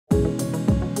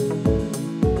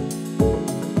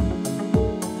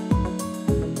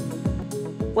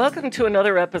Welcome to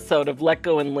another episode of Let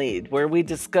Go and Lead, where we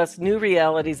discuss new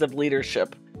realities of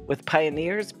leadership with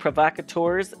pioneers,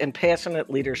 provocateurs, and passionate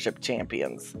leadership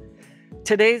champions.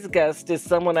 Today's guest is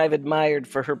someone I've admired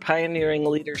for her pioneering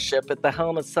leadership at the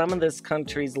helm of some of this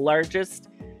country's largest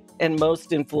and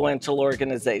most influential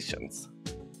organizations.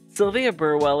 Sylvia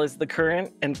Burwell is the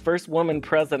current and first woman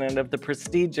president of the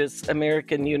prestigious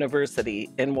American University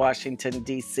in Washington,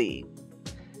 D.C.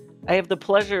 I have the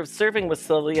pleasure of serving with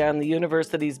Sylvia on the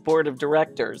university's board of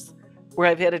directors, where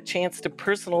I've had a chance to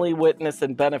personally witness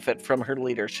and benefit from her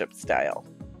leadership style.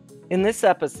 In this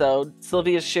episode,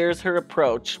 Sylvia shares her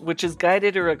approach, which has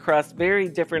guided her across very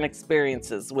different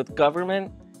experiences with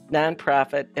government,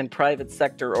 nonprofit, and private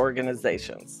sector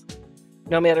organizations.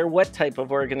 No matter what type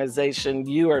of organization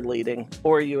you are leading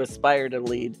or you aspire to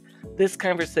lead, this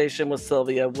conversation with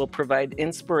Sylvia will provide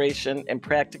inspiration and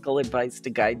practical advice to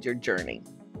guide your journey.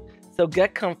 So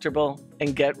get comfortable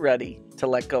and get ready to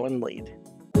let go and lead.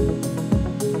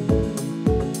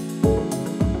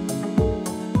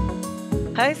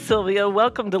 Hi, Sylvia.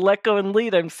 Welcome to Let Go and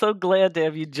Lead. I'm so glad to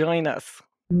have you join us.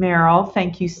 Maril,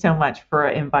 thank you so much for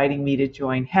inviting me to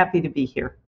join. Happy to be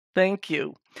here. Thank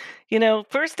you.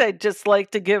 First I'd just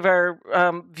like to give our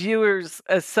viewers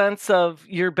a sense of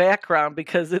your background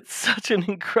because it's such an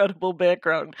incredible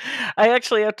background. I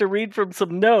actually have to read from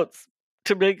some notes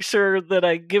to make sure that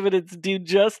I give it its due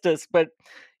justice, but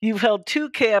you've held 2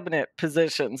 cabinet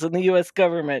positions in the U.S.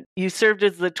 government. You served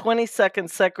as the 22nd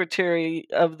Secretary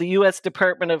of the U.S.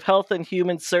 Department of Health and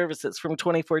Human Services from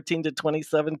 2014 to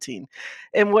 2017.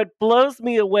 And what blows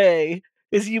me away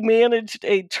is you managed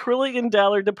a $1 trillion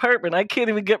department. I can't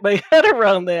even get my head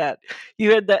around that.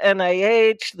 You had the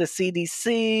NIH, the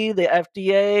CDC, the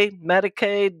FDA,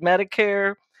 Medicaid,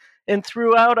 Medicare. And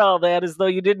throughout all that, as though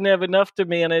you didn't have enough to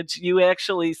manage, you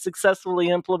actually successfully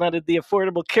implemented the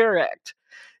Affordable Care Act.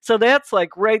 So that's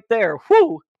like right there.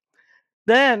 Whew.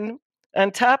 Then,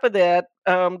 on top of that,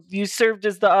 you served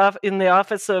as in the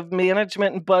Office of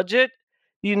Management and Budget.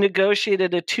 You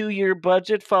negotiated a 2-year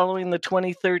budget following the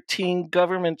 2013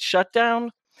 government shutdown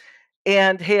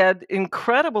and had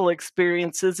incredible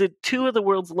experiences at 2 of the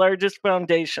world's largest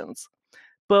foundations,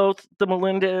 both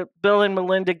the Bill and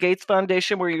Melinda Gates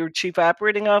Foundation, where you were chief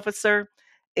operating officer,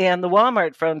 and the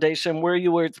Walmart Foundation, where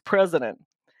you were its president.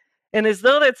 And as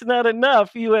though that's not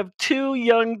enough, you have 2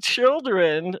 young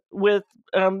children with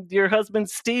your husband,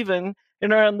 Stephen,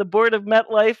 and are on the board of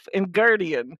MetLife and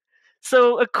Guardian.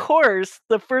 So, of course,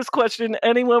 the first question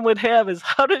anyone would have is,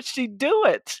 how did she do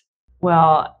it?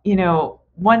 Well,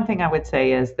 one thing I would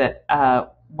say is that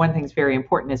one thing's very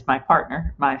important is my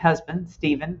partner, my husband,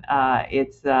 Stephen.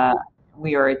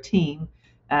 We are a team,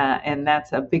 and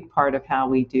that's a big part of how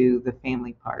we do the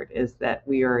family part, is that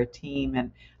we are a team,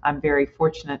 and I'm very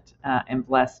fortunate and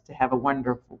blessed to have a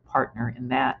wonderful partner in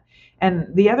that. And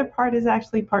the other part is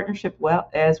actually partnership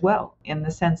as well, in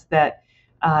the sense that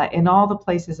in all the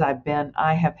places I've been,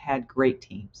 I have had great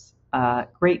teams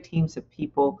of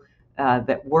people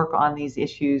that work on these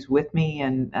issues with me,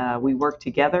 and we work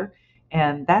together.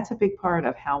 And that's a big part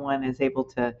of how one is able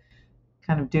to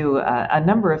kind of do a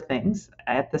number of things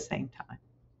at the same time.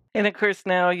 And of course,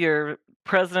 now you're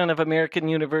president of American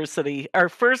University, our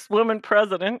first woman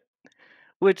president,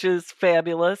 which is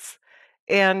fabulous.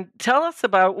 And tell us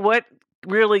about what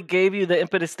really gave you the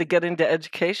impetus to get into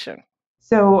education.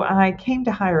 So I came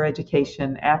to higher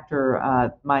education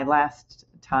after my last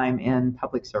time in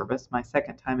public service, my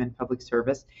second time in public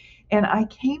service. And I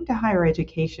came to higher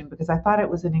education because I thought it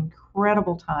was an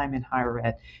incredible time in higher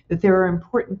ed, that there are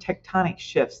important tectonic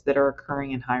shifts that are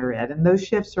occurring in higher ed. And those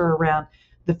shifts are around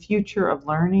the future of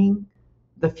learning,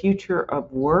 the future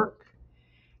of work,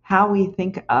 how we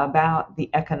think about the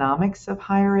economics of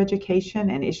higher education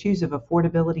and issues of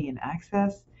affordability and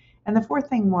access. And the fourth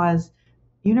thing was,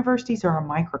 universities are a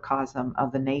microcosm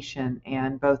of the nation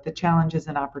and both the challenges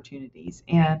and opportunities.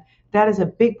 And that is a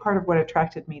big part of what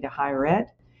attracted me to higher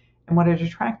ed. And what had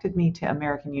attracted me to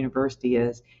American University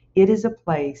is it is a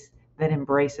place that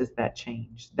embraces that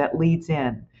change, that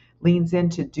leans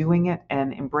into doing it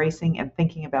and embracing and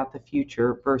thinking about the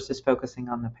future versus focusing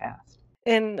on the past.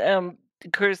 And of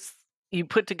course, you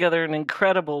put together an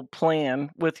incredible plan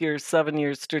with your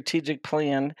 7-year strategic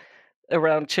plan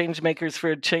around change makers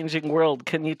for a changing world.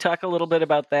 Can you talk a little bit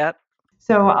about that?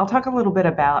 So I'll talk a little bit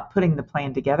about putting the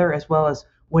plan together as well as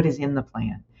what is in the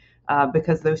plan,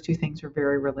 because those 2 things are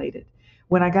very related.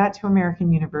 When I got to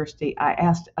American University, I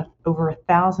asked over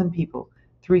 1,000 people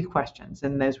 3 questions,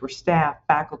 and those were staff,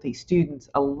 faculty, students,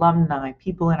 alumni,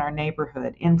 people in our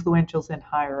neighborhood, influentials in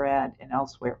higher ed and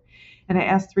elsewhere. And I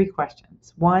asked 3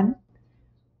 questions. 1,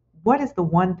 what is the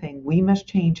one thing we must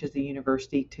change as a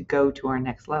university to go to our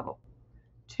next level?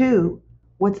 Two,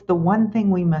 what's the one thing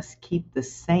we must keep the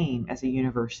same as a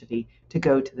university to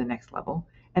go to the next level?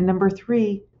 And number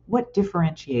three, what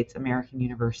differentiates American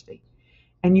University?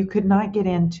 And you could not get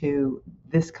into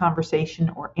this conversation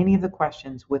or any of the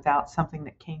questions without something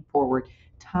that came forward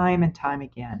time and time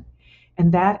again.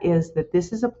 And that is that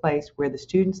this is a place where the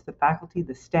students, the faculty,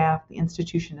 the staff, the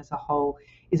institution as a whole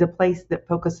is a place that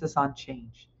focuses on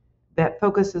change, that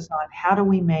focuses on how do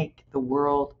we make the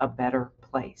world a better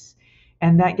place.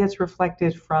 And that gets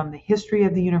reflected from the history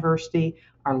of the university.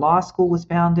 Our law school was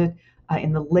founded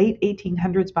in the late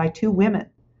 1800s by two women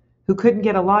who couldn't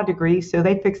get a law degree, so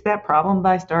they fixed that problem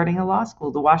by starting a law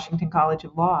school, the Washington College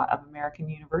of Law of American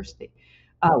University.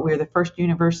 We're the first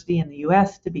university in the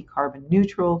US to be carbon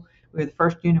neutral. We're the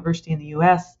first university in the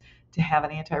US to have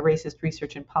an anti-racist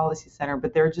research and policy center,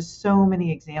 but there are just so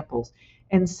many examples.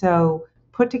 And so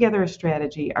put together a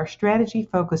strategy. Our strategy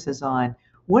focuses on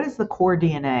what is the core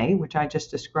DNA, which I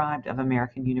just described, of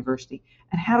American University,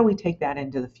 and how do we take that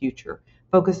into the future,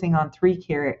 focusing on three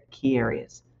key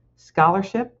areas: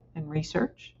 scholarship and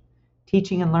research,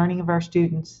 teaching and learning of our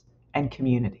students, and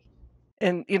community.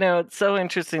 And, it's so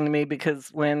interesting to me because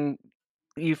when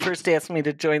you first asked me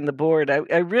to join the board,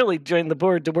 I really joined the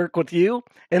board to work with you.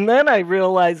 And then I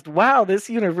realized, wow, this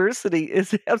university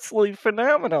is absolutely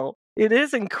phenomenal. It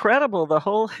is incredible, the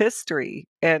whole history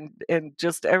and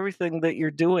just everything that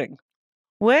you're doing.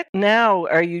 What now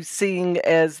are you seeing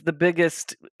as the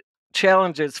biggest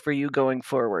challenges for you going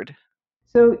forward?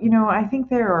 So, I think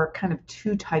there are kind of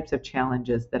two types of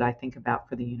challenges that I think about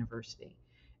for the university.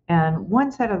 And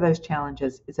one set of those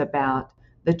challenges is about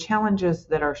the challenges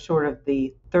that are sort of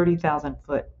the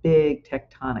 30,000-foot big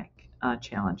tectonic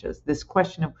challenges. This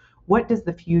question of what does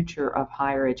the future of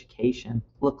higher education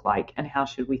look like and how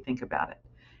should we think about it?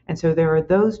 And so there are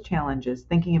those challenges,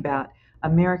 thinking about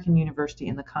American University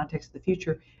in the context of the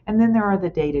future. And then there are the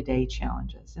day to day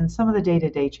challenges. And some of the day to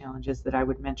day challenges that I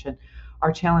would mention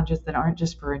are challenges that aren't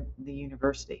just for the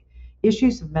university.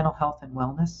 Issues of mental health and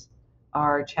wellness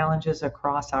are challenges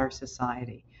across our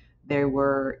society. They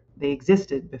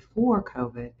existed before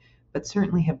COVID, but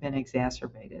certainly have been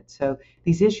exacerbated. So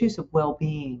these issues of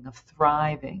well-being, of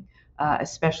thriving,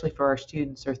 especially for our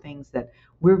students, are things that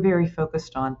we're very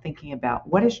focused on thinking about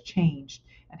what has changed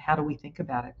and how do we think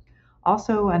about it.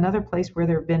 Also, another place where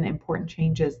there have been important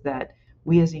changes that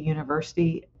we as a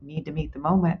university need to meet the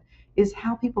moment is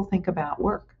how people think about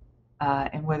work,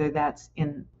 and whether that's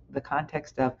in the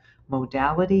context of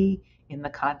modality, in the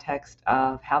context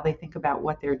of how they think about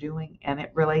what they're doing, and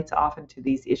it relates often to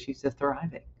these issues of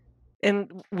thriving.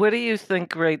 And what do you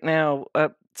think right now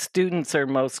students are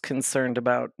most concerned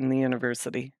about in the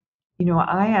university?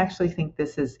 I actually think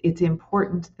it's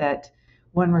important that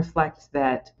one reflects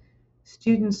that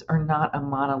students are not a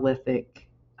monolithic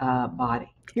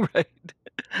body. Right.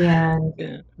 And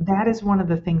Yeah. that is one of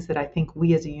the things that I think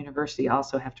we as a university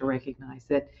also have to recognize,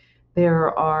 that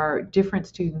there are different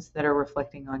students that are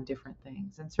reflecting on different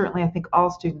things. And certainly I think all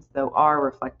students, though, are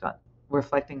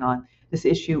reflecting on this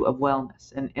issue of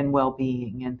wellness and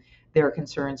well-being. And there are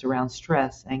concerns around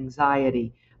stress,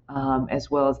 anxiety, as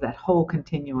well as that whole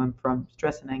continuum from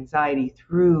stress and anxiety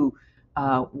through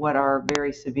what are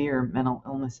very severe mental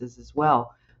illnesses as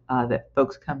well, that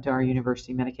folks come to our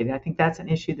university medicated. I think that's an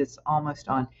issue that's almost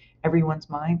on everyone's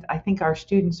mind. I think our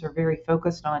students are very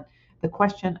focused on the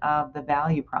question of the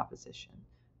value proposition.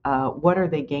 What are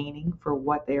they gaining for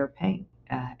what they are paying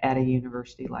at a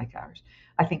university like ours?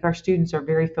 I think our students are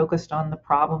very focused on the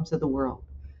problems of the world.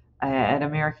 At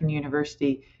American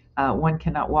University, one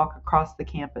cannot walk across the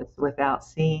campus without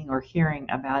seeing or hearing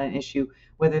about an issue,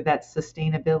 whether that's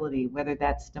sustainability, whether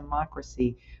that's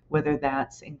democracy, whether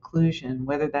that's inclusion,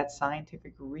 whether that's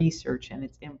scientific research and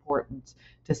its importance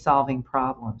to solving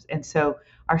problems. And so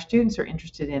our students are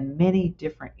interested in many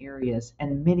different areas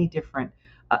and many different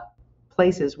uh,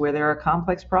 places where there are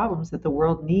complex problems that the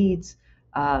world needs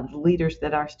the leaders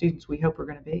that our students, we hope, are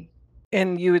going to be.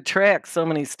 And you attract so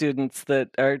many students that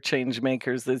are change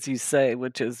makers, as you say,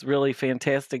 which is really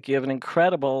fantastic. You have an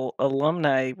incredible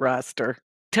alumni roster.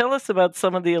 Tell us about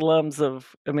some of the alums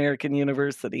of American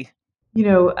University.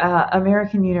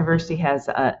 American University has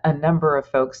a number of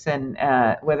folks, and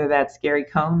whether that's Gary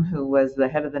Cohn, who was the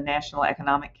head of the National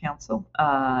Economic Council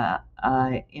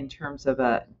in terms of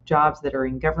jobs that are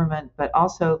in government, but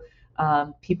also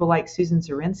people like Susan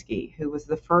Zirinsky, who was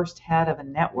the first head of a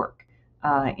network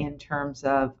in terms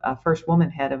of first woman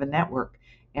head of a network.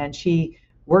 And she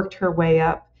worked her way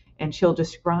up, and she'll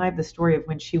describe the story of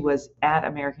when she was at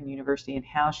American University and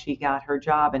how she got her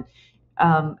job. And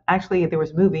Actually, there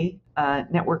was a movie,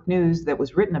 Network News, that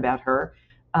was written about her,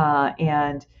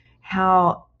 and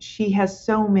how she has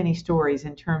so many stories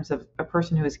in terms of a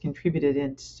person who has contributed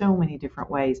in so many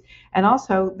different ways. And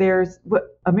also, there's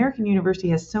what American University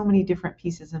has so many different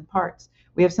pieces and parts.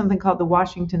 We have something called the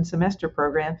Washington Semester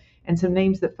Program, and some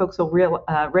names that folks will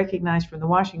recognize from the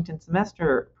Washington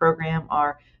Semester Program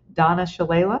are Donna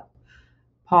Shalala,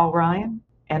 Paul Ryan,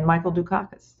 and Michael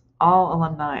Dukakis, all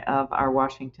alumni of our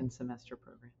Washington Semester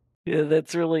Program. Yeah,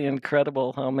 that's really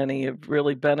incredible how many have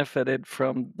really benefited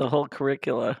from the whole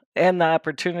curricula and the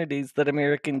opportunities that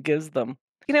American gives them.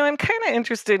 I'm kind of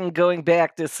interested in going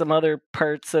back to some other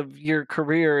parts of your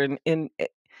career, and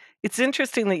it's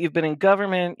interesting that you've been in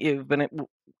government, you've been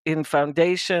in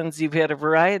foundations, you've had a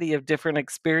variety of different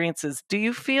experiences. Do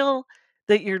you feel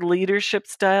that your leadership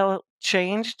style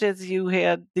changed as you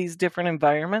had these different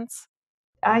environments?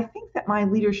 I think that my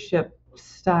leadership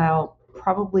style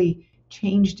probably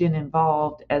changed and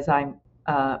evolved as I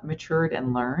matured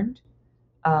and learned,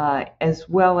 as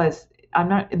well as I'm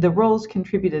not the roles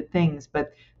contributed things,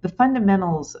 but the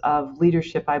fundamentals of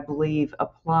leadership, I believe,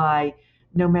 apply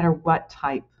no matter what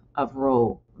type of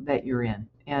role that you're in.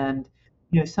 And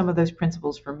some of those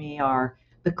principles for me are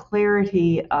the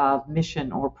clarity of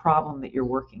mission or problem that you're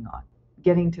working on.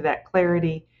 Getting to that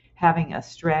clarity, having a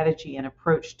strategy and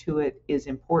approach to it is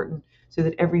important so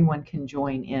that everyone can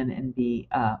join in and be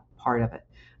part of it.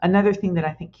 Another thing that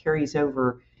I think carries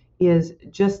over is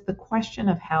just the question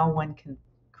of how one can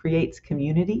creates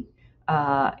community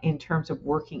in terms of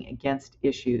working against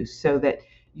issues so that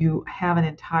you have an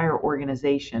entire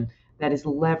organization that is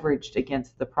leveraged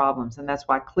against the problems. And that's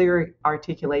why clear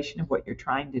articulation of what you're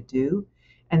trying to do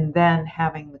and then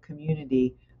having the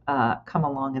community come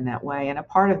along in that way. And a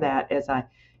part of that, as I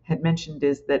had mentioned,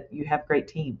 is that you have great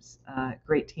teams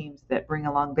that bring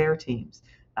along their teams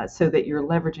so that you're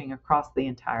leveraging across the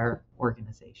entire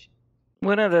organization.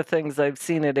 One of the things I've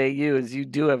seen at AU is you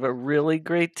do have a really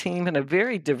great team and a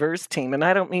very diverse team. And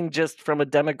I don't mean just from a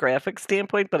demographic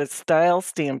standpoint, but a style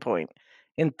standpoint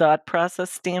and thought process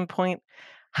standpoint.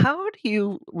 How do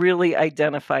you really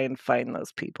identify and find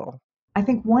those people? I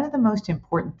think one of the most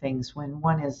important things when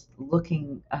one is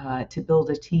looking to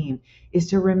build a team is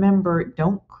to remember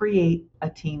don't create a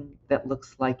team that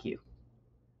looks like you.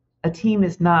 A team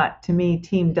is not, to me,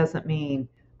 team doesn't mean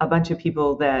a bunch of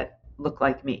people that look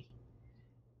like me.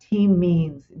 Team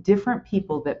means different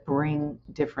people that bring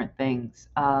different things.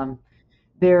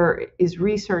 There is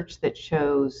research that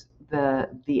shows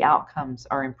the outcomes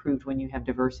are improved when you have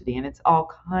diversity, and it's all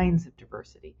kinds of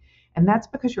diversity. And that's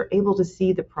because you're able to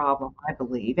see the problem, I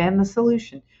believe, and the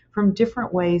solution from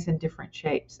different ways and different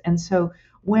shapes. And so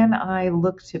when I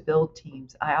look to build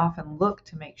teams, I often look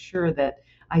to make sure that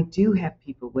I do have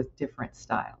people with different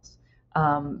styles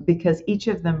because each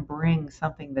of them brings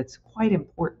something that's quite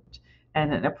important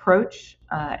and an approach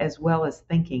as well as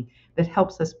thinking that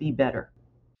helps us be better.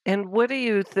 And what do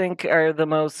you think are the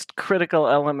most critical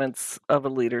elements of a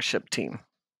leadership team?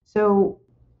 So,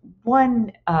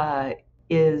 one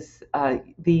is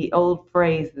the old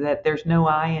phrase that there's no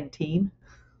I in team.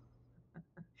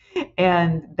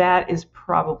 And that is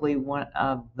probably one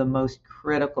of the most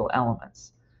critical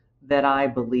elements that I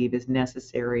believe is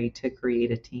necessary to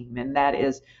create a team. And that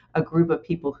is a group of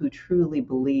people who truly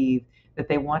believe that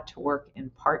they want to work in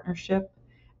partnership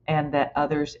and that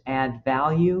others add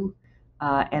value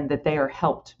and that they are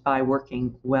helped by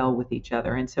working well with each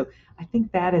other. And so I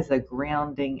think that is a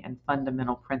grounding and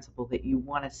fundamental principle that you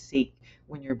want to seek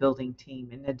when you're building team,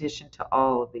 in addition to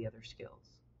all of the other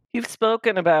skills. You've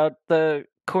spoken about the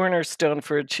cornerstone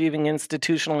for achieving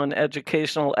institutional and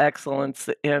educational excellence,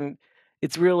 and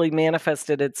it's really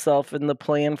manifested itself in the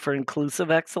plan for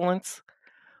inclusive excellence.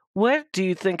 What do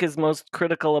you think is most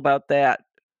critical about that?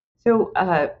 So,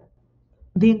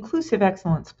 the Inclusive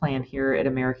Excellence Plan here at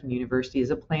American University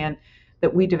is a plan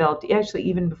that we developed actually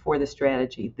even before the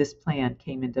strategy. This plan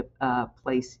came into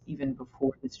place even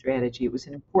before the strategy. It was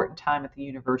an important time at the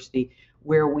university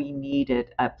where we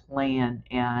needed a plan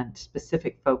and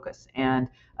specific focus and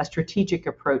a strategic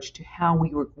approach to how we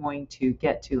were going to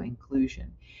get to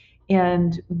inclusion.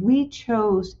 And we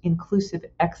chose inclusive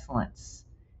excellence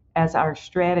as our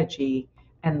strategy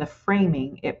and the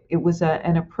framing. It was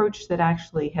an approach that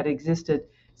actually had existed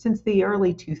since the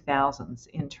early 2000s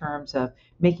in terms of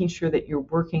making sure that you're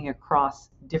working across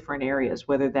different areas,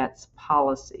 whether that's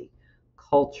policy,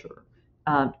 culture,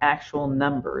 actual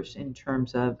numbers in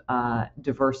terms of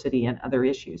diversity and other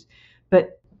issues.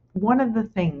 But one of the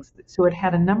things, so it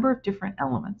had a number of different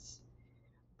elements.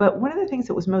 But one of the things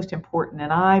that was most important,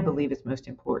 and I believe is most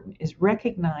important, is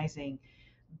recognizing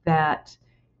that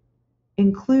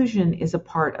inclusion is a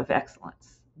part of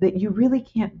excellence, that you really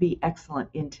can't be excellent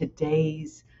in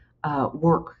today's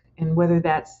work, and whether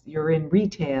that's you're in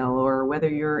retail or whether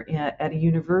you're at a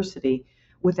university,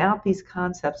 without these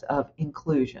concepts of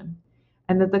inclusion.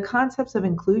 And that the concepts of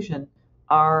inclusion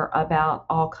are about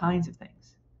all kinds of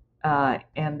things.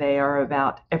 And they are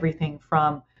about everything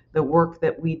from the work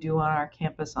that we do on our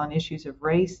campus on issues of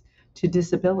race to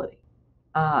disability,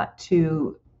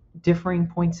 to differing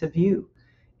points of view.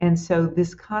 And so,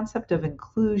 this concept of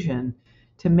inclusion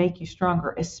to make you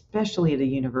stronger, especially at a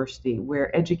university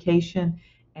where education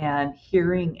and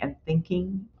hearing and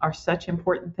thinking are such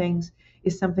important things,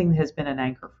 is something that has been an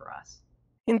anchor for us.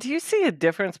 And do you see a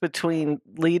difference between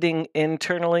leading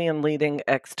internally and leading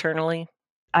externally?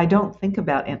 I don't think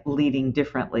about it leading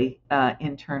differently,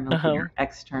 internally Uh-huh. or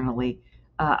externally.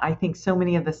 I think so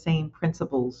many of the same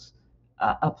principles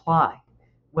apply,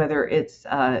 whether it's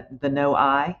the no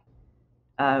I,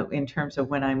 in terms of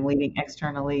when I'm leading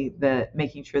externally, the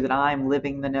making sure that I'm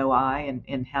living the no I,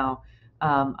 and how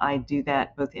I do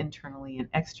that both internally and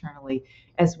externally,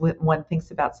 as one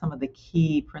thinks about some of the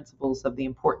key principles of the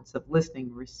importance of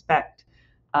listening, respect,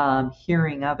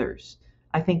 hearing others.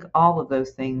 I think all of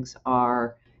those things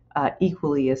are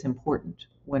equally as important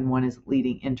when one is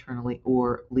leading internally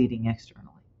or leading externally.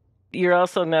 You're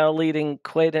also now leading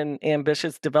quite an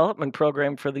ambitious development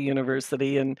program for the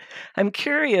university, and I'm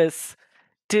curious,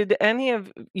 did any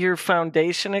of your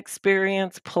foundation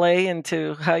experience play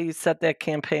into how you set that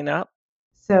campaign up?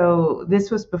 So this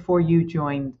was before you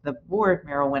joined the board,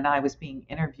 Meryl, when I was being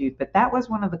interviewed. But that was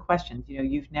one of the questions.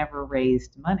 You've never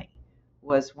raised money,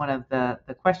 was one of the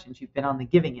questions. You've been on the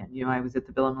giving end. I was at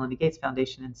the Bill and Melinda Gates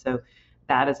Foundation, and so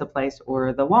that is a place,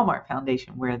 or the Walmart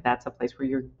Foundation, where that's a place where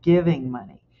you're giving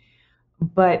money.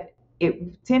 But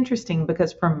it's interesting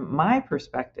because, from my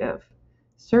perspective,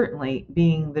 certainly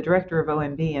being the director of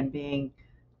OMB and being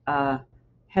uh,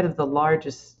 head of the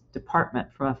largest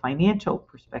department from a financial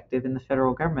perspective in the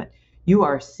federal government, you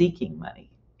are seeking money.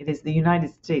 It is the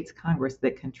United States Congress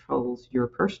that controls your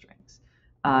purse strings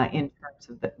in terms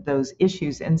of those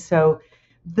issues. And so,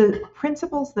 the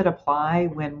principles that apply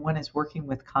when one is working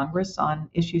with Congress on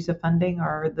issues of funding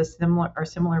are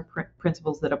similar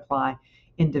principles that apply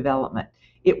in development.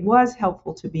 It was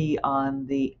helpful to be on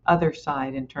the other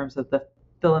side in terms of the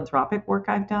philanthropic work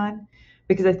I've done,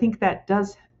 because I think that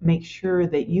does make sure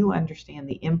that you understand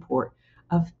the import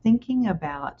of thinking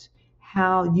about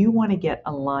how you want to get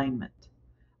alignment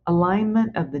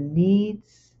of the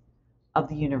needs of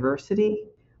the university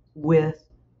with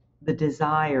the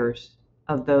desires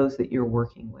of those that you're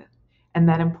working with, and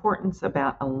that importance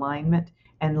about alignment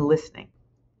and listening.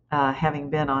 Having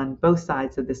been on both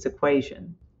sides of this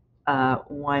equation,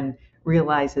 one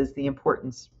realizes the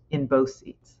importance in both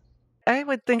seats. I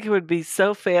would think it would be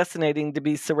so fascinating to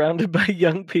be surrounded by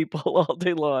young people all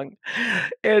day long.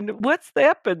 And what's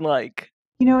that been like?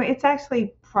 It's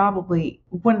actually probably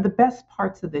one of the best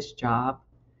parts of this job.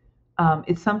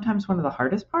 It's sometimes one of the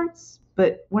hardest parts,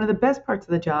 but one of the best parts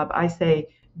of the job, I say,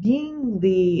 being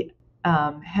the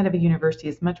head of a university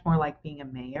is much more like being a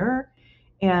mayor,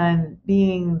 and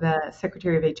being the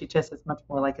secretary of HHS is much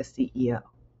more like a CEO.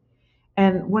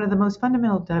 And one of the most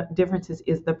fundamental differences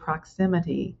is the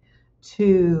proximity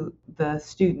to the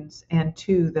students and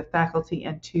to the faculty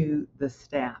and to the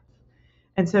staff.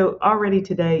 And so already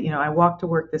today, I walked to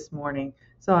work this morning,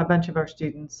 saw a bunch of our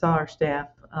students, saw our staff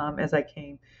as I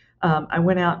came. I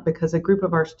went out because a group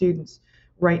of our students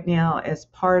right now, as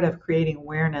part of creating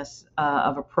awareness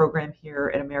of a program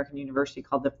here at American University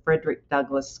called the Frederick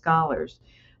Douglass Scholars,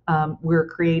 we're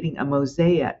creating a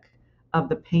mosaic of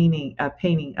the painting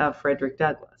of Frederick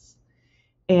Douglass.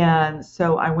 And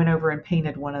so I went over and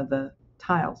painted one of the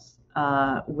tiles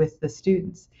with the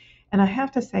students. And I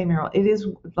have to say, Meryl, it is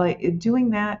like doing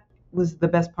that was the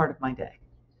best part of my day.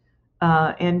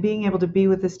 And being able to be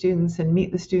with the students and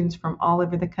meet the students from all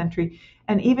over the country,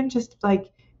 and even just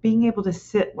like being able to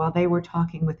sit while they were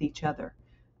talking with each other,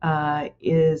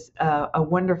 is a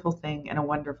wonderful thing and a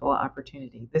wonderful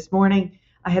opportunity. This morning,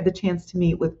 I had the chance to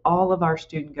meet with all of our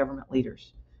student government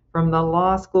leaders from the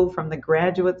law school, from the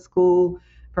graduate school,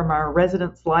 from our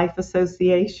Residence Life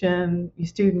Association,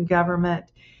 student government.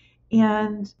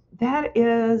 And that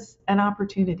is an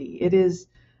opportunity. It is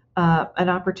an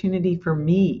opportunity for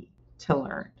me to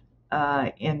learn,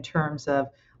 in terms of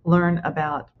learn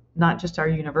about not just our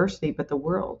university, but the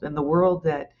world, and the world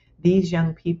that these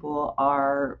young people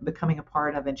are becoming a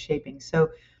part of and shaping. So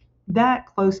that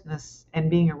closeness and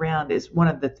being around is one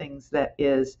of the things that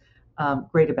is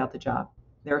great about the job.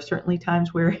 There are certainly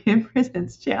times where it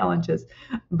presents challenges,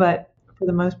 but for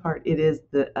the most part, it is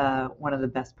the one of the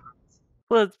best parts.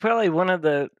 Well, it's probably one of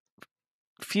the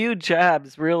few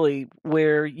jobs really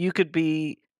where you could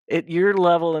be at your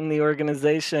level in the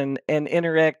organization and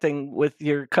interacting with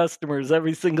your customers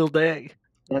every single day.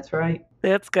 That's right.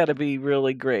 That's gotta be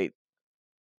really great.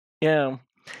 Yeah.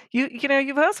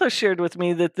 You've also shared with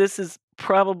me that this is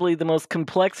probably the most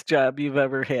complex job you've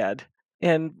ever had.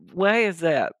 And why is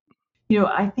that?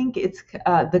 I think it's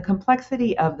the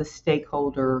complexity of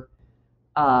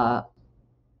uh,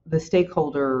 the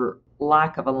stakeholder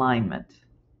lack of alignment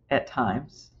at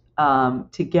times,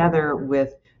 together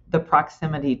with the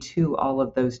proximity to all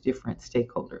of those different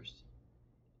stakeholders.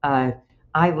 Uh,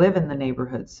 I live in the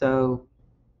neighborhood, so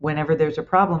whenever there's a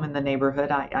problem in the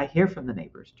neighborhood, I hear from the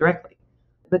neighbors directly.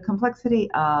 The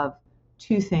complexity of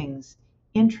two things: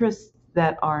 interests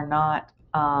that are not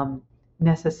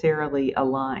necessarily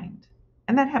aligned.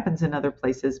 And that happens in other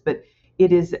places, but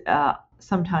it is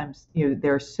sometimes,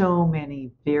 there are so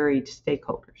many varied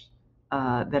stakeholders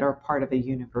that are part of a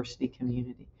university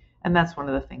community. And that's one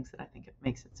of the things that I think it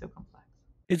makes it so complex.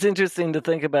 It's interesting to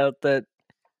think about that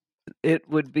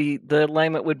the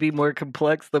alignment would be more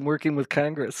complex than working with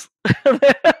Congress.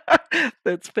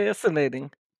 That's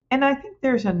fascinating. And I think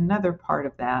there's another part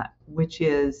of that, which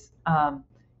is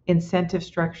incentive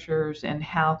structures and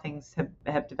how things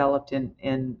have developed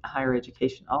in higher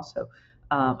education, also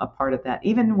a part of that.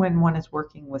 Even when one is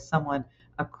working with someone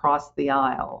across the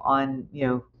aisle on,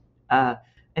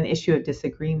 an issue of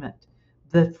disagreement,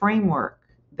 the framework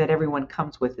that everyone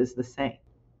comes with is the same,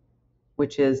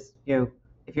 which is,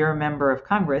 if you're a member of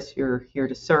Congress, you're here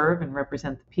to serve and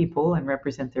represent the people and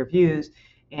represent their views,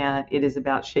 and it is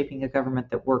about shaping a government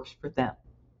that works for them.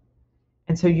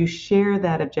 And so you share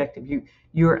that objective.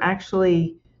 You're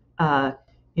actually, uh,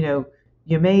 you know,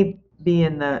 you may be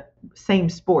in the same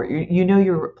sport.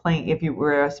 You're playing. If you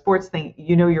were a sports thing,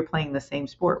 you're playing the same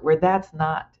sport. Where that's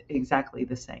not exactly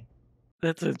the same.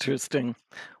 That's interesting.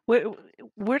 What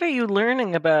what are you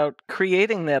learning about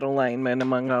creating that alignment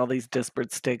among all these disparate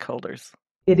stakeholders?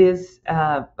 It is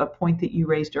a point that you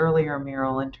raised earlier,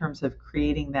 Meryl, in terms of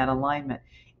creating that alignment.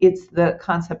 It's the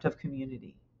concept of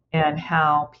community and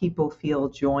how people feel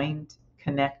joined,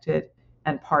 connected,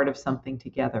 and part of something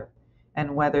together.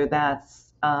 And whether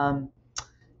that's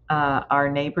our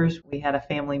neighbors, we had a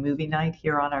family movie night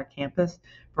here on our campus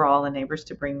for all the neighbors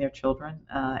to bring their children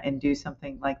and do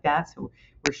something like that. So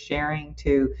we're sharing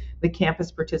to the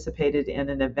campus participated in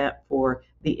an event for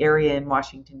the area in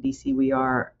Washington D.C.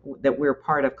 We're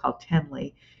part of called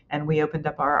Tenley, and we opened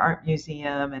up our art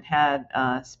museum and had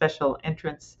special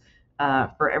entrance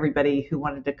for everybody who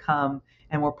wanted to come,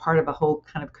 and we're part of a whole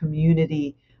kind of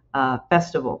community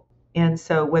festival. And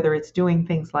so whether it's doing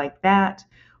things like that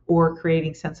or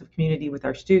creating sense of community with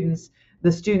our students,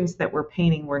 the students that were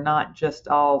painting were not just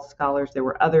all scholars. There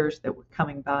were others that were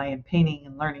coming by and painting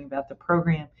and learning about the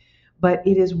program. But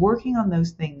it is working on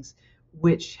those things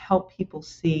which help people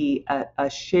see a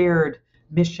shared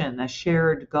mission, a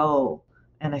shared goal,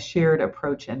 and a shared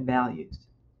approach and values.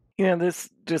 This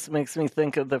just makes me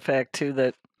think of the fact too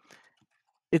that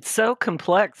it's so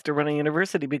complex to run a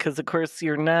university because of course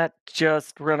you're not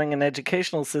just running an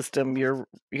educational system.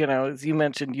 As you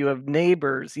mentioned, you have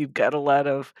neighbors, you've got a lot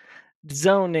of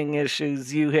zoning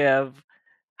issues, you have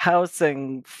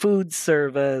housing, food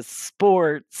service,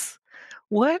 sports.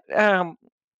 What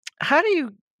how do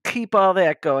you keep all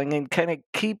that going and kind of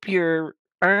keep your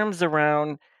arms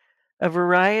around a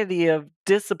variety of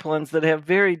disciplines that have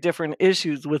very different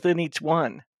issues within each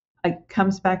one? It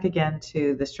comes back again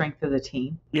to the strength of the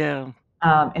team, Yeah.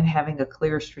 and having a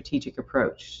clear strategic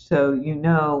approach. So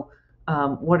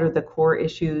what are the core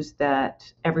issues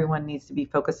that everyone needs to be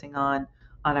focusing on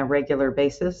a regular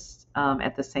basis.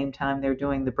 At the same time, they're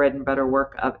doing the bread and butter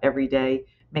work of every day,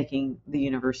 making the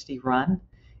university run,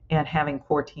 and having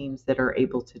core teams that are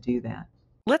able to do that.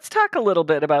 Let's talk a little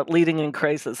bit about leading in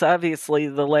crisis. Obviously,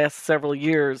 the last several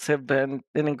years have been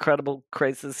an incredible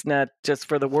crisis, not just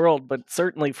for the world, but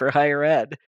certainly for higher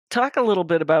ed. Talk a little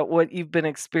bit about what you've been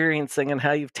experiencing and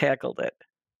how you've tackled it.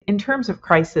 In terms of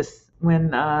crisis,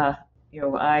 when I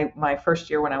my first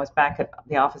year when I was back at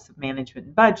the Office of Management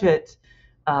and Budget,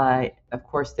 of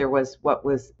course there was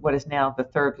what is now the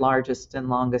third largest and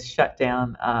longest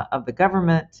shutdown of the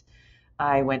government.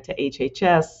 I went to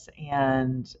HHS,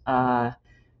 and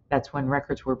that's when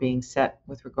records were being set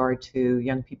with regard to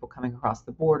young people coming across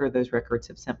the border. Those records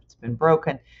have since been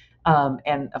broken.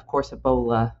 And of course,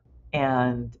 Ebola.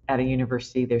 And at a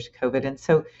university, there's COVID. And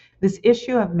so, this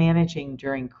issue of managing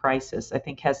during crisis, I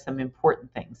think, has some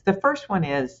important things. The first one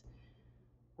is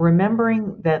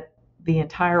remembering that the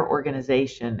entire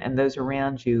organization and those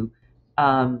around you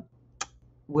um,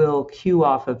 will cue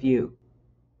off of you.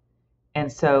 And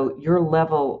so, your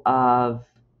level of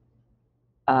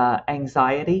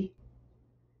anxiety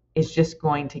is just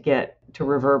going to get to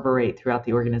reverberate throughout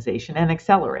the organization and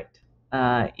accelerate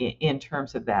in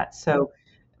terms of that. So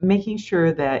making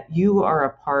sure that you are a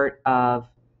part of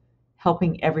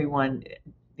helping everyone.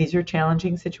 These are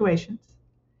challenging situations,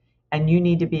 and you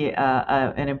need to be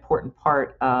an important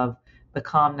part of the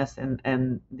calmness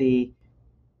and the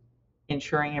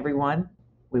ensuring everyone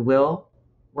we will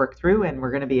work through and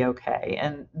we're going to be okay.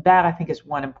 And that I think is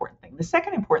one important thing. The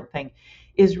second important thing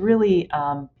is really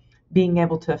being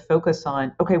able to focus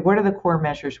on, okay, what are the core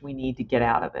measures we need to get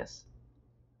out of this?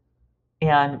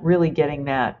 And really getting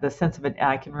the sense of it.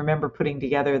 I can remember putting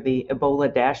together the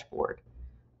Ebola dashboard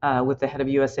with the head of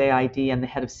USAID and the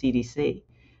head of CDC.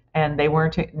 And they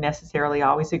weren't necessarily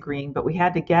always agreeing, but we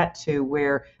had to get to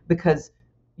where, because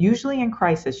usually in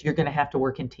crisis, you're going to have to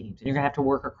work in teams and you're going to have to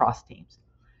work across teams.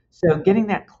 So getting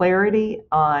that clarity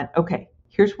on, okay,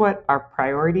 here's what our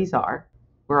priorities are.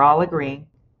 We're all agreeing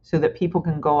so that people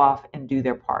can go off and do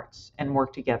their parts and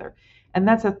work together. And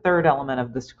that's a third element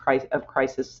of this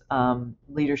crisis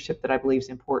leadership that I believe is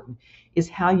important, is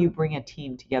how you bring a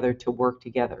team together to work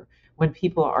together. When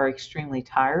people are extremely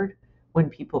tired, when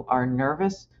people are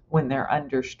nervous, when they're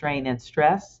under strain and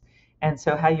stress. And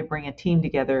so how you bring a team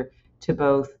together to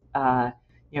both have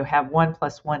 1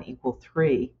 + 1 =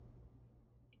 3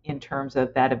 in terms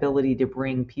of that ability to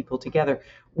bring people together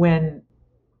when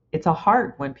it's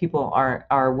hard, when people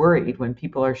are worried, when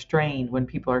people are strained, when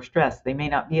people are stressed. They may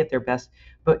not be at their best,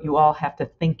 but you all have to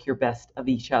think your best of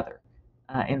each other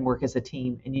and work as a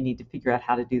team. And you need to figure out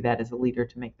how to do that as a leader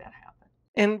to make that happen.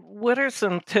 And what are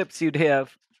some tips you'd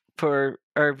have for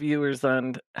our viewers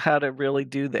on how to really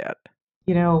do that?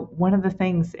 One of the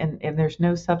things, and there's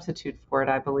no substitute for it,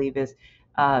 I believe, is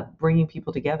bringing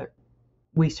people together.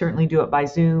 We certainly do it by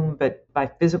Zoom, but by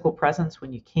physical presence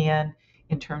when you can,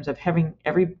 in terms of having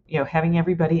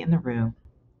everybody in the room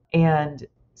and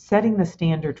setting the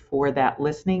standard for that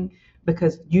listening,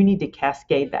 because you need to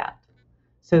cascade that.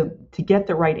 So to get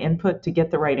the right input, to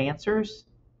get the right answers,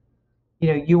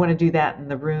 you want to do that in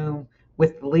the room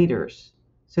with the leaders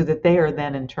so that they are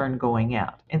then in turn going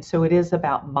out. And so it is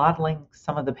about modeling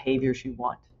some of the behaviors you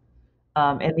want.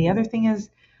 And the other thing is,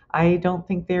 I don't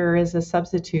think there is a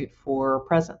substitute for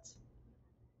presence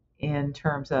in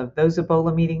terms of those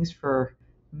Ebola meetings for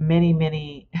many,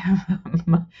 many,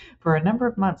 for a number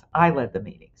of months. I led the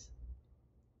meetings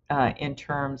in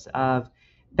terms of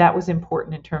that was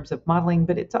important in terms of modeling,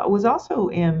 but it was also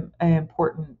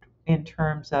important in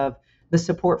terms of the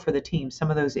support for the team. Some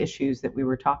of those issues that we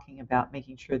were talking about,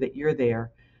 making sure that you're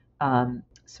there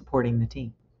supporting the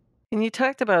team. And you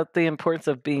talked about the importance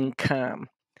of being calm.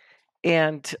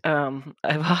 And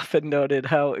I've often noted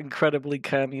how incredibly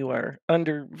calm you are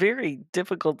under very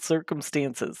difficult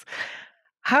circumstances.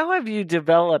 How have you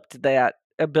developed that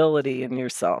ability in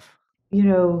yourself? You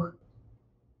know,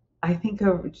 I think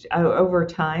over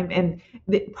time, and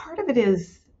part of it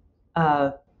is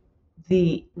uh,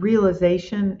 the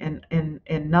realization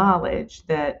and knowledge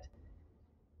that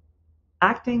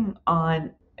acting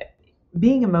on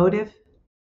being emotive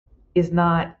is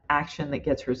not action that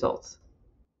gets results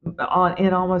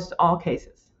in almost all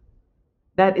cases.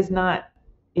 That is not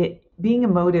it. Being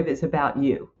emotive is about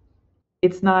you.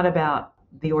 It's not about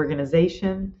the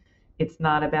organization. It's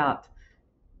not about,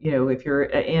 if you're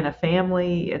in a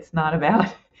family, it's not about,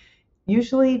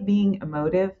 usually being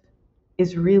emotive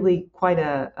is really quite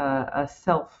a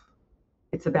self,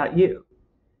 it's about you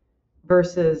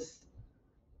versus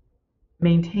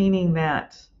maintaining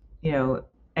that,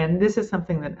 and this is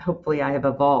something that hopefully I have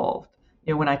evolved.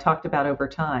 When I talked about over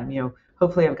time,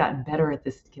 hopefully I've gotten better at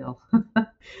this skill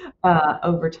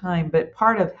over time. But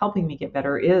part of helping me get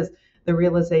better is the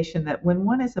realization that when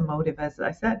one is emotive, as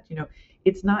I said,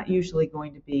 it's not usually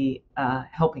going to be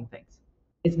helping things.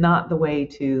 It's not the way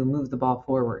to move the ball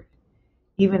forward,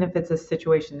 even if it's a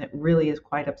situation that really is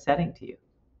quite upsetting to you.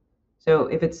 So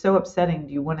if it's so upsetting,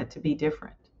 do you want it to be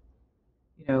different?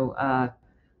 You know, uh,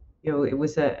 it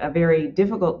was a very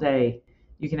difficult day.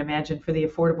 You can imagine for the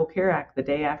Affordable Care Act the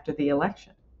day after the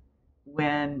election,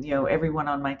 when everyone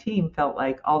on my team felt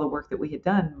like all the work that we had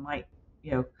done might,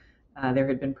 there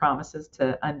had been promises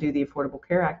to undo the Affordable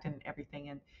Care Act and everything,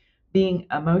 and being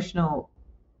emotional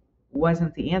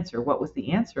wasn't the answer. What was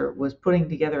the answer was putting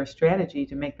together a strategy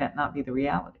to make that not be the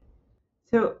reality.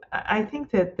 So I think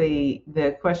that the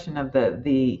question of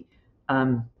the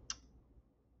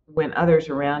when others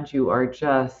around you are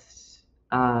just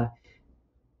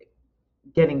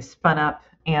getting spun up,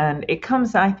 and it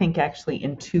comes, I think, actually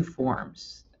in two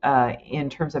forms in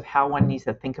terms of how one needs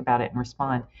to think about it and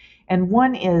respond. And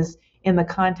one is in the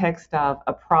context of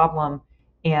a problem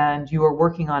and you are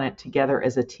working on it together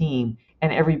as a team,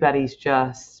 and everybody's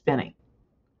just spinning.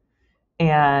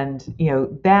 And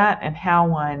that, and how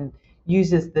one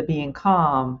uses the being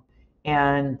calm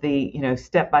and the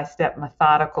step by step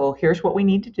methodical, here's what we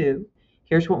need to do,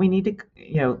 here's what we need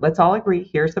to, let's all agree,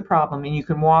 here's the problem, and you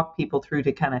can walk people through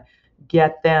to kind of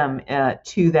get them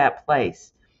to that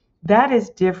place. That is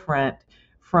different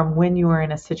from when you are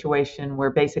in a situation where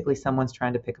basically someone's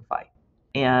trying to pick a fight,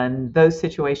 and those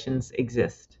situations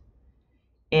exist.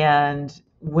 And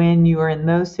when you are in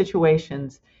those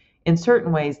situations, in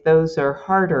certain ways, those are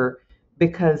harder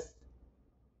because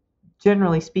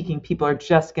generally speaking, people are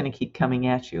just going to keep coming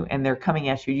at you, and they're coming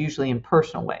at you usually in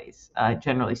personal ways,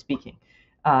 generally speaking,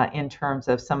 in terms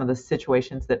of some of the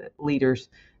situations that leaders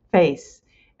face.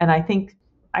 And I think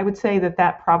I would say that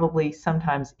that probably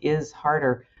sometimes is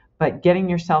harder, but getting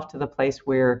yourself to the place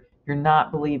where you're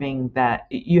not believing that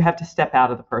you have to step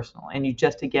out of the personal, and you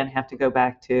just again have to go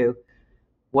back to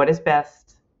what is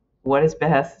best, what is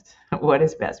best, what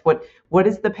is best, what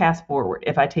is the path forward.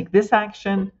 If I take this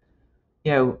action,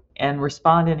 and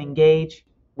respond and engage,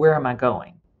 where am I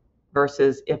going?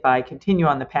 Versus if I continue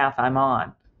on the path I'm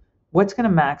on, what's going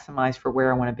to maximize for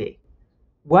where I want to be?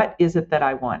 What is it that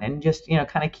I want? And just,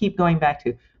 kind of keep going back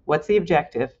to what's the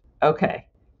objective? Okay,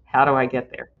 how do I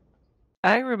get there?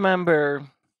 I remember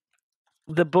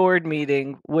the board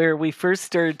meeting where we first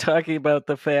started talking about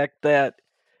the fact that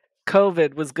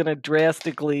COVID was going to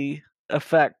drastically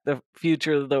affect the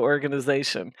future of the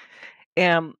organization.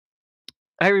 And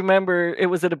I remember it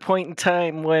was at a point in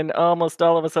time when almost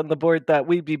all of us on the board thought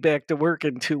we'd be back to work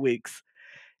in 2 weeks.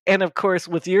 And of course,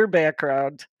 with your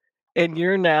background and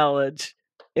your knowledge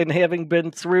and having been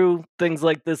through things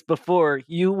like this before,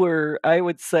 you were, I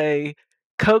would say,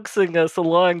 coaxing us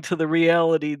along to the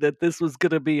reality that this was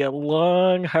going to be a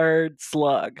long, hard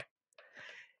slog.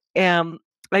 And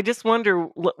I just wonder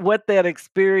what that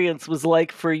experience was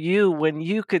like for you when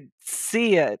you could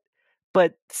see it,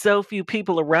 but so few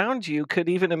people around you could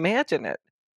even imagine it.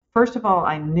 First of all,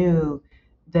 I knew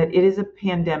that it is a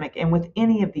pandemic, and with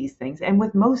any of these things, and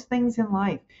with most things in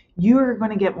life, you are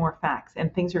going to get more facts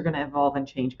and things are going to evolve and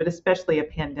change, but especially a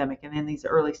pandemic and in these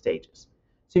early stages.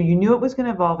 So you knew it was going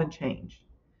to evolve and change,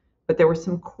 but there were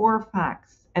some core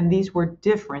facts, and these were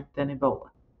different than Ebola.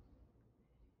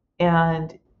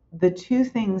 And the two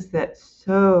things that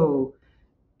so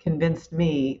convinced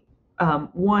me,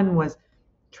 one was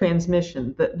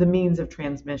transmission, the means of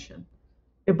transmission.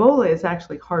 Ebola is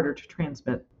actually harder to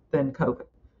transmit than COVID.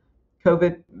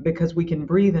 COVID, because we can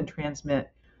breathe and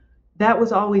transmit, that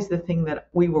was always the thing that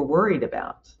we were worried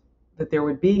about, that there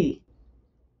would be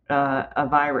a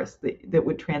virus that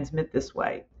would transmit this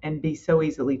way and be so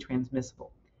easily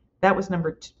transmissible. That was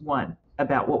number one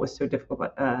about what was so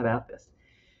difficult about this.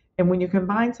 And when you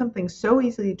combine something so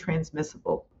easily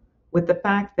transmissible with the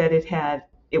fact that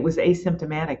it was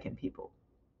asymptomatic in people,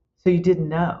 so you didn't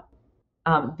know.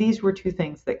 These were two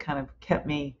things that kind of kept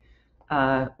me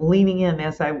leaning in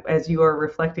as you are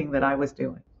reflecting that I was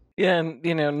doing. Yeah,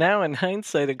 and now in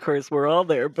hindsight, of course, we're all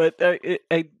there, but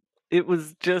it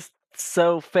was just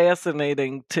so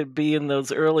fascinating to be in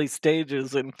those early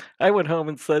stages. And I went home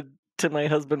and said to my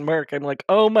husband Mark, I'm like,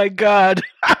 "Oh my God."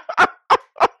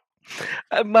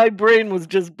 My brain was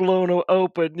just blown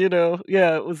open,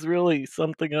 Yeah, it was really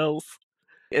something else.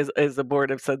 As the board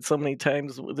have said so many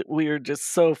times, we are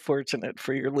just so fortunate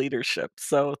for your leadership.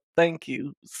 So thank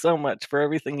you so much for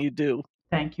everything you do.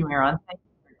 Thank you, Aaron. Thank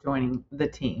you for joining the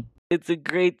team. It's a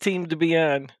great team to be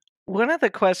on. One of the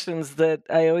questions that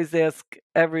I always ask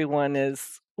everyone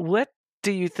is, what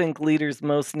do you think leaders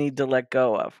most need to let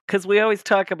go of? Because we always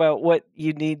talk about what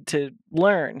you need to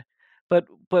learn, but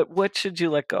what should you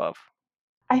let go of?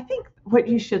 I think what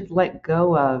you should let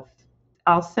go of,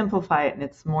 I'll simplify it and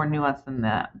it's more nuanced than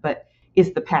that, but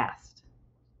is the past.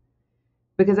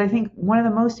 Because I think one of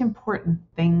the most important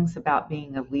things about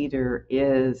being a leader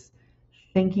is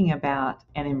thinking about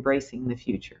and embracing the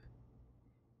future.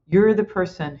 You're the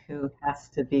person who has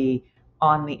to be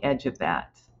on the edge of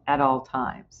that at all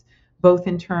times, both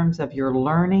in terms of your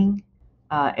learning,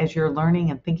 as you're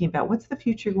learning and thinking about what's the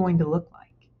future going to look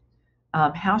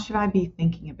like. How should I be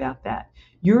thinking about that?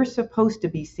 You're supposed to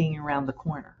be seeing around the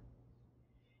corner.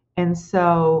 And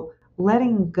so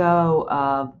letting go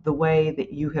of the way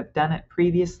that you have done it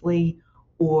previously,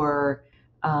 or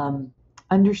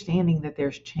understanding that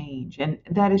there's change. And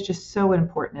that is just so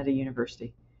important at a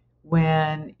university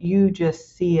when you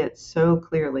just see it so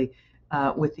clearly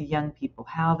with the young people,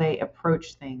 how they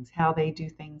approach things, how they do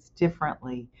things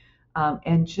differently,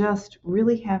 and just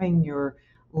really having your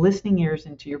listening ears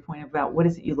into your point about what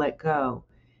is it you let go.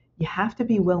 You have to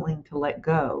be willing to let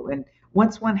go. And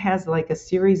once one has like a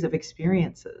series of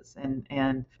experiences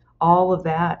and all of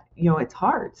that, it's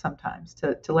hard sometimes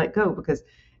to let go because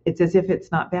it's as if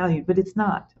it's not valued, but it's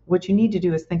not. What you need to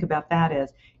do is think about that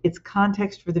as it's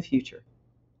context for the future.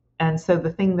 And so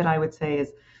the thing that I would say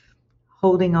is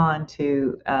holding on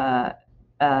to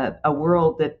a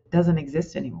world that doesn't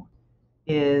exist anymore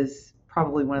is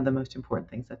probably one of the most important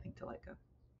things I think to let go.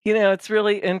 It's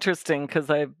really interesting because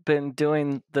I've been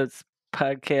doing this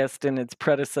podcast and its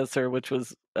predecessor, which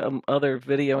was other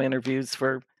video interviews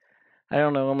for, I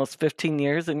don't know, almost 15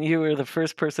 years. And you were the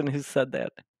first person who said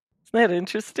that. Isn't that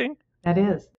interesting? That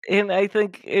is. And I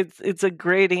think it's a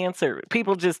great answer.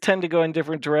 People just tend to go in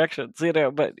different directions,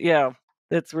 but yeah,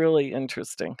 that's really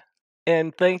interesting.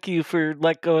 And thank you for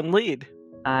Let Go and Lead.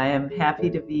 I am happy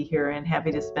to be here and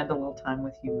happy to spend a little time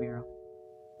with you, Maril.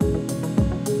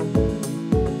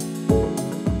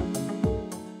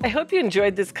 I hope you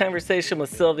enjoyed this conversation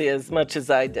with Sylvia as much as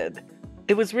I did.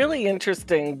 It was really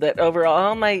interesting that over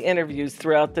all my interviews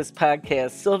throughout this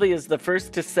podcast, Sylvia is the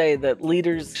first to say that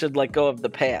leaders should let go of the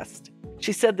past.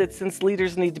 She said that since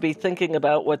leaders need to be thinking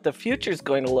about what the future is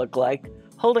going to look like,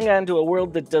 holding on to a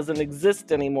world that doesn't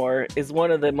exist anymore is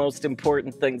one of the most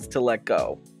important things to let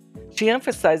go. She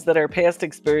emphasized that our past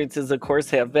experiences, of course,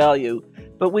 have value,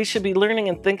 but we should be learning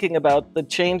and thinking about the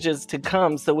changes to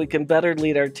come so we can better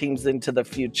lead our teams into the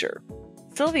future.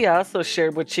 Sylvia also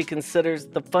shared what she considers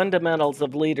the fundamentals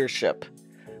of leadership,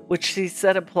 which she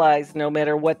said applies no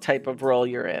matter what type of role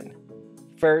you're in.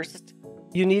 First,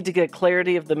 you need to get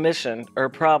clarity of the mission or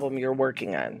problem you're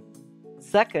working on.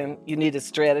 Second, you need a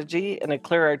strategy and a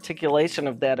clear articulation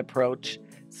of that approach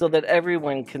so that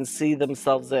everyone can see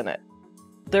themselves in it.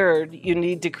 Third, you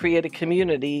need to create a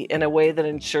community in a way that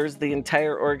ensures the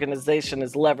entire organization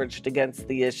is leveraged against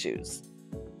the issues.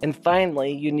 And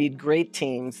finally, you need great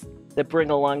teams that bring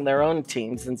along their own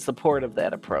teams in support of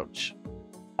that approach.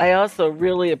 I also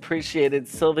really appreciated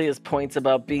Sylvia's points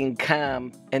about being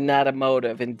calm and not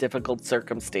emotive in difficult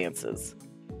circumstances.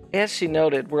 As she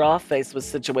noted, we're all faced with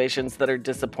situations that are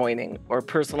disappointing or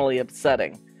personally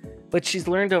upsetting, but she's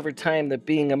learned over time that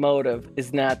being emotive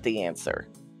is not the answer.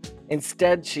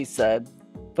 Instead, she said,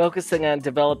 focusing on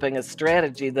developing a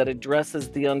strategy that addresses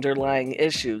the underlying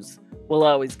issues will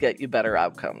always get you better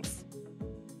outcomes.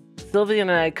 Sylvia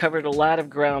and I covered a lot of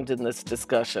ground in this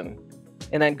discussion,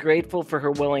 and I'm grateful for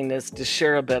her willingness to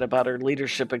share a bit about her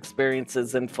leadership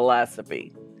experiences and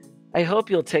philosophy. I hope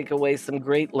you'll take away some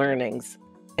great learnings,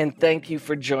 and thank you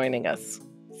for joining us.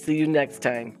 See you next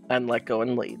time on Let Go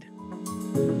and Lead.